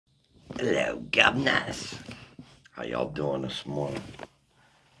Hello, governors. How y'all doing this morning?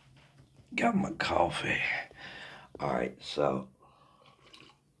 Got my coffee. Alright, so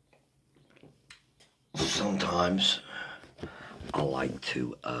sometimes I like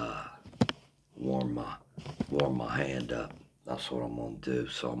to warm my hand up. That's what I'm gonna do.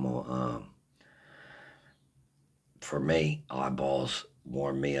 So I'm gonna for me, eyeballs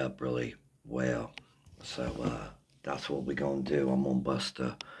warm me up really well. So that's what we're gonna do. I'm gonna bust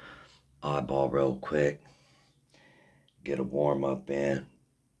a eyeball real quick, get a warm up in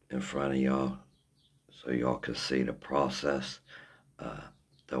front of y'all so y'all can see the process.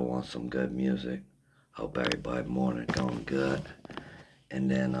 Throw on some good music. Hope everybody morning going good. And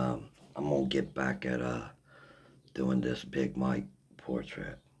then I'm gonna get back at doing this Big Mike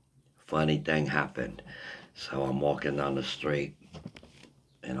portrait. Funny thing happened. So I'm walking down the street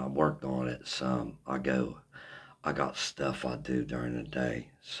and I worked on it some. I got stuff I do during the day.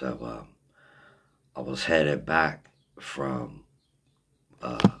 So I was headed back from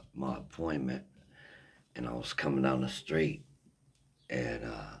my appointment and I was coming down the street and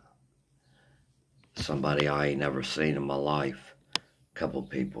somebody I ain't never seen in my life, a couple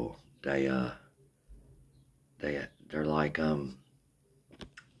people, they're like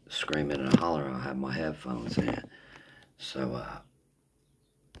screaming and hollering. I had my headphones in, so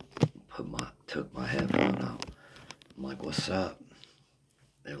took my headphone out. I'm like, "What's up?"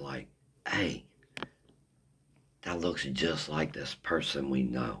 They're like, "Hey, that looks just like this person we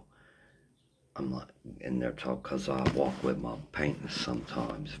know." I'm like, and they're talking because I walk with my paintings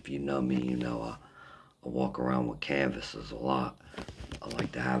sometimes. If you know me, you know I walk around with canvases a lot. I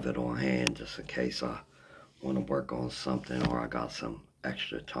like to have it on hand just in case I want to work on something or I got some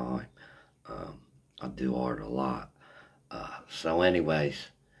extra time. I do art a lot. So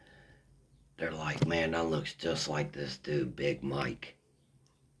anyways, they're like, "Man, that looks just like this dude, Big Mike."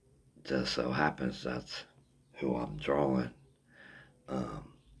 Just so happens that's who I'm drawing.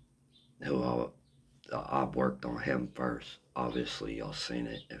 Who I worked on him first. Obviously, y'all seen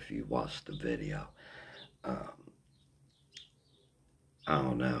it if you watched the video. I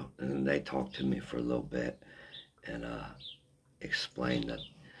don't know. And they talked to me for a little bit and explained that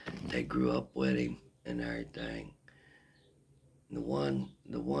they grew up with him and everything. The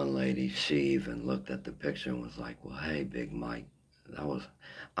one lady, she even looked at the picture and was like, "Well, hey, Big Mike." That was,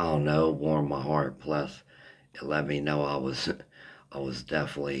 I don't know, warmed my heart. Plus, it let me know I was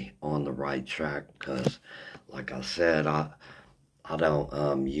definitely on the right track because, like I said, I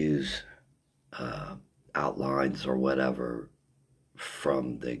don't use outlines or whatever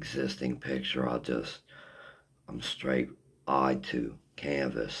from the existing picture. I'm straight eye to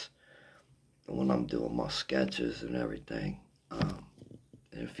canvas when I'm doing my sketches and everything.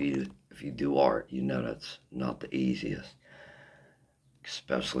 And if you do art, you know that's not the easiest,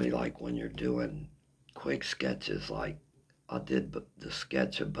 especially like when you're doing quick sketches. Like I did the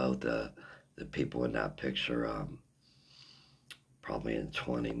sketch of both the people in that picture probably in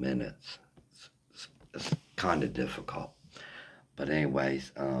 20 minutes. It's kind of difficult. But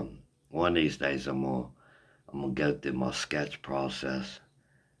anyways, one of these days I'm gonna go through my sketch process.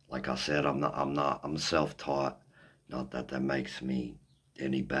 Like I said, I'm self-taught. Not that that makes me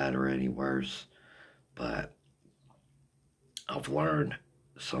any better or any worse, but I've learned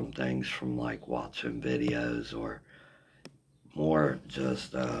some things from like watching videos or more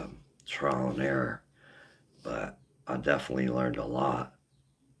just trial and error. But I definitely learned a lot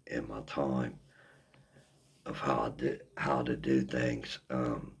in my time of how to do things.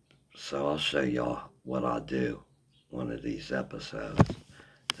 So I'll show y'all what I do one of these episodes.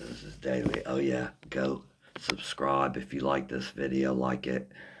 This is daily. Oh yeah, go subscribe if you like this video, like it.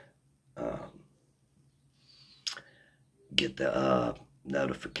 Get the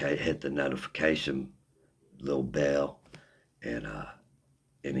notification, hit the notification little bell, and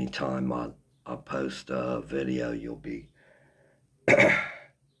anytime I post a video, you'll be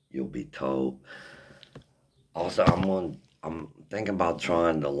told. Also, I'm thinking about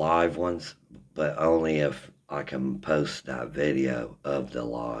trying the live ones, but only if I can post that video of the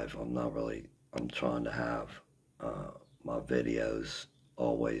live. I'm trying to have my videos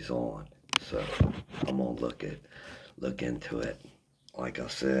always on, so I'm gonna look into it. Like I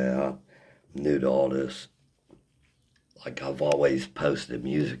said, I'm new to all this. Like I've always posted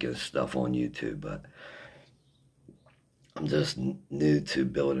music and stuff on YouTube, but I'm just new to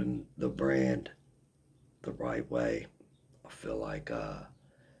building the brand the right way. I feel like it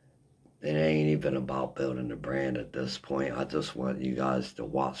ain't even about building the brand at this point. I just want you guys to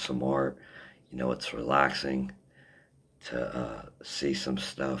watch some art. You know, it's relaxing to see some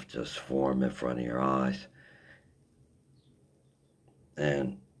stuff just form in front of your eyes.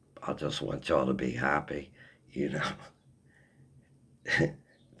 And I just want y'all to be happy, you know.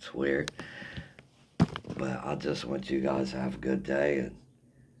 It's weird. But I just want you guys to have a good day. And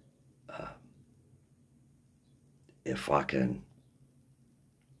if I can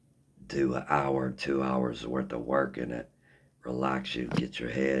do an hour, 2 hours worth of work in it, relax you, get your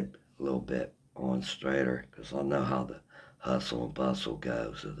head a little bit on straighter, because I know how the hustle and bustle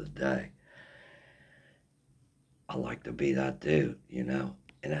goes of the day. I like to be that dude, you know,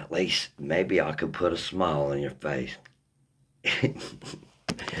 and at least maybe I could put a smile on your face.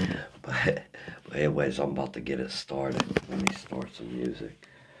 but anyways, I'm about to get it started. Let me start some music.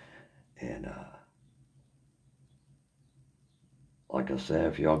 And like I said,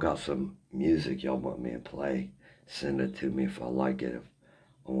 if y'all got some music y'all want me to play, send it to me. If I like it, if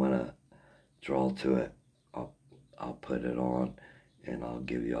I want to draw to it, I'll put it on, and I'll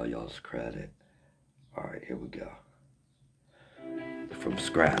give y'all's credit. All right, here we go. From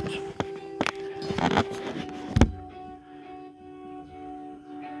scratch.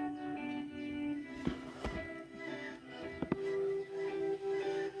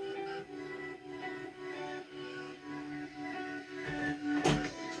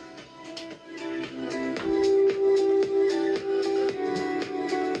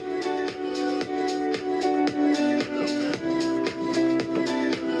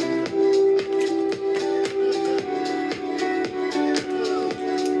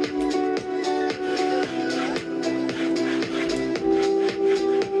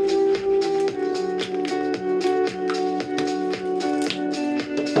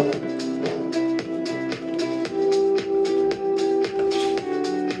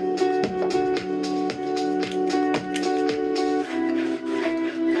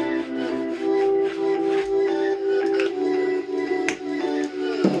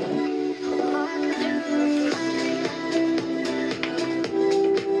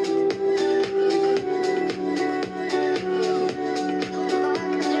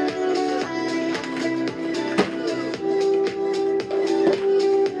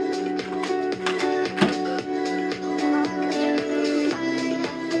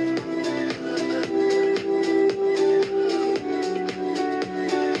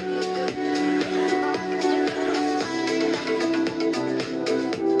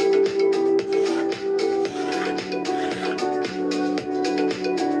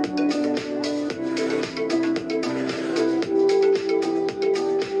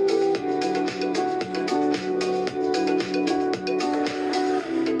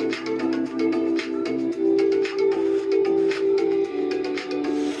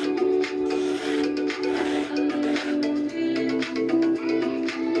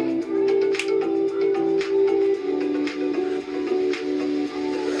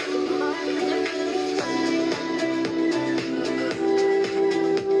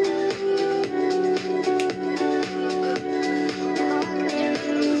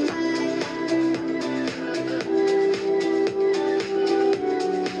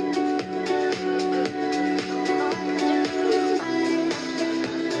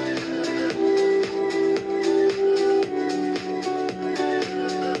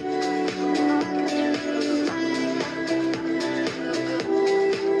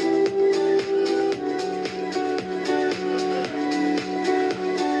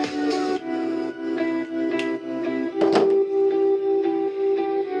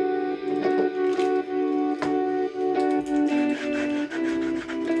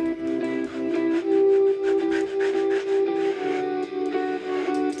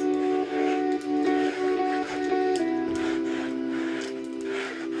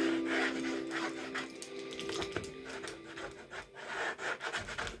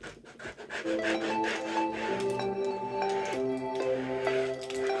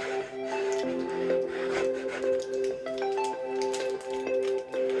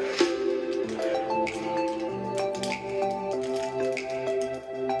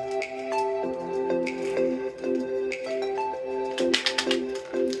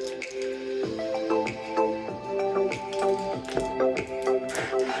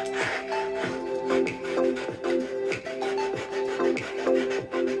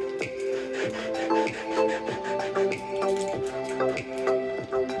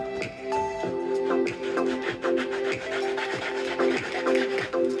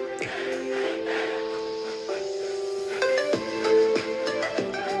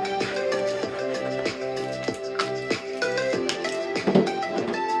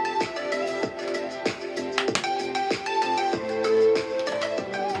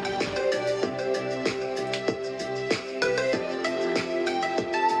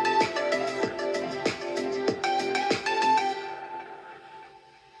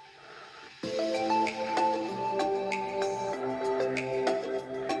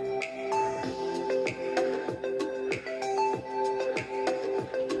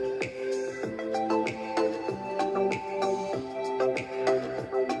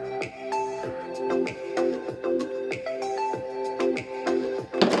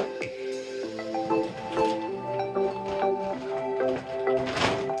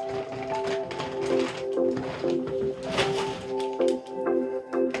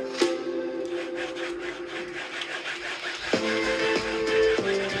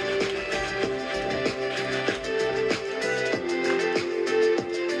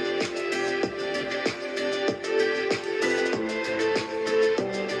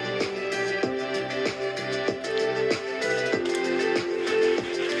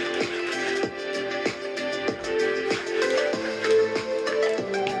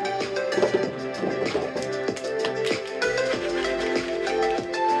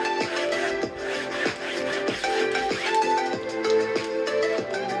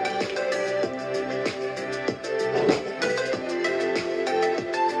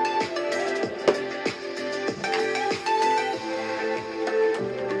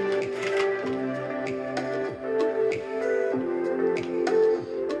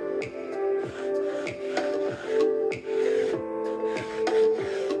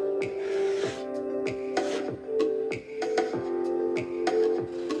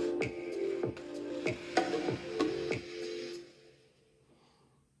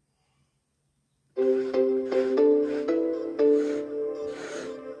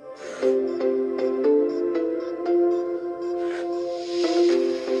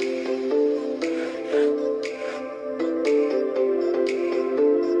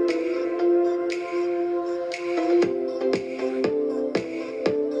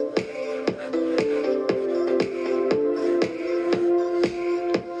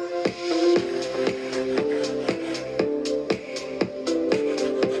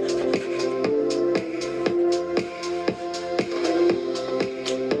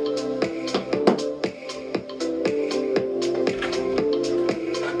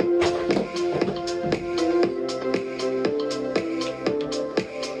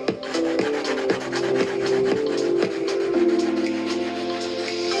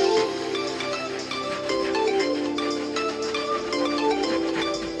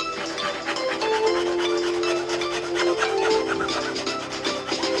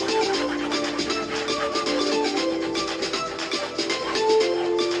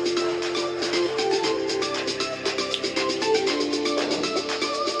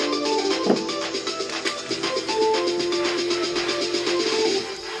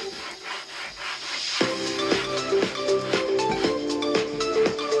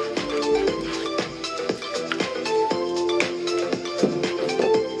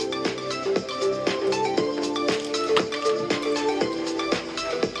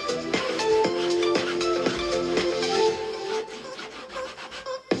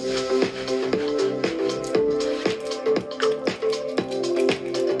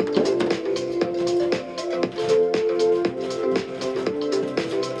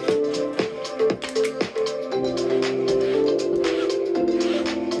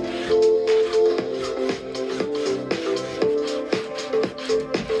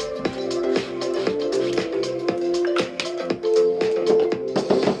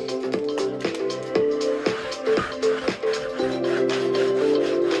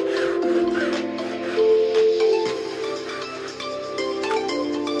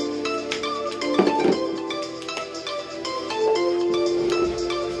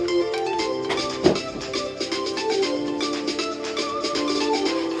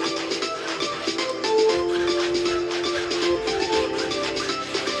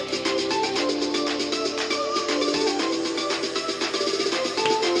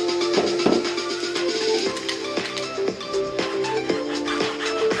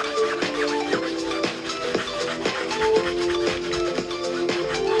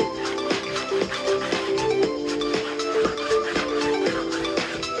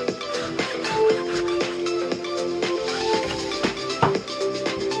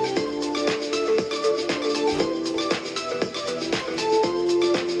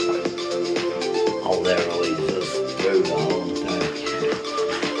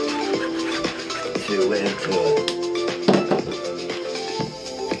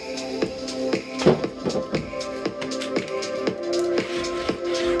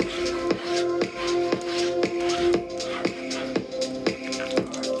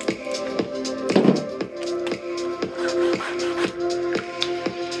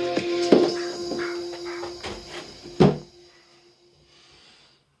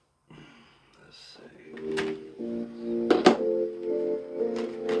 Let's see.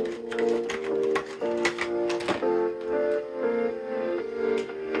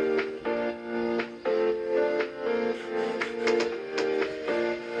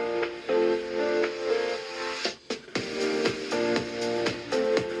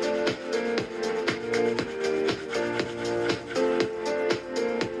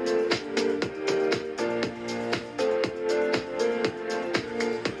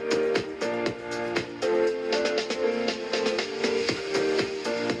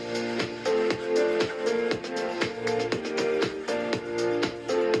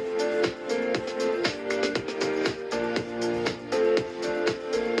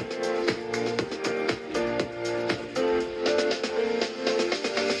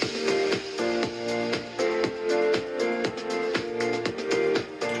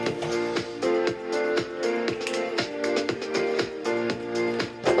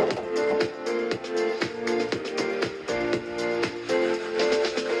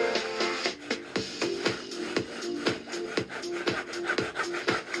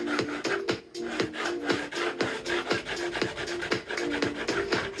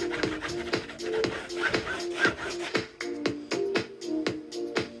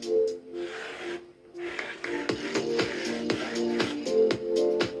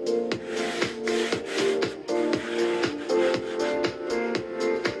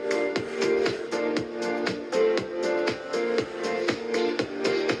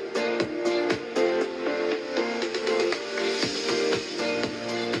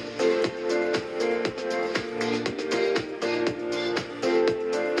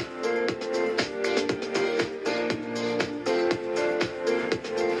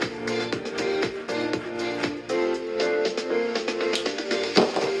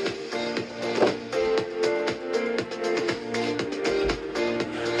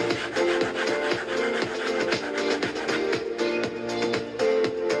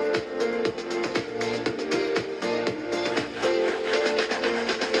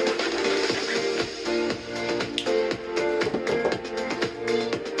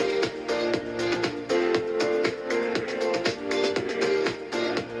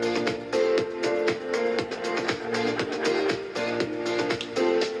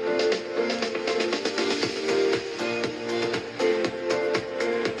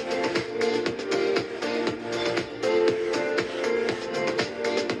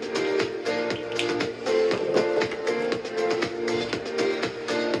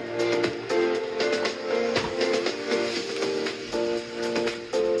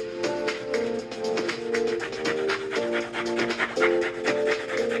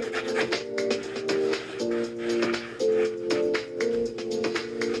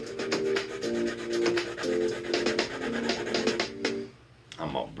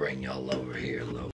 I'm gonna bring y'all over here a little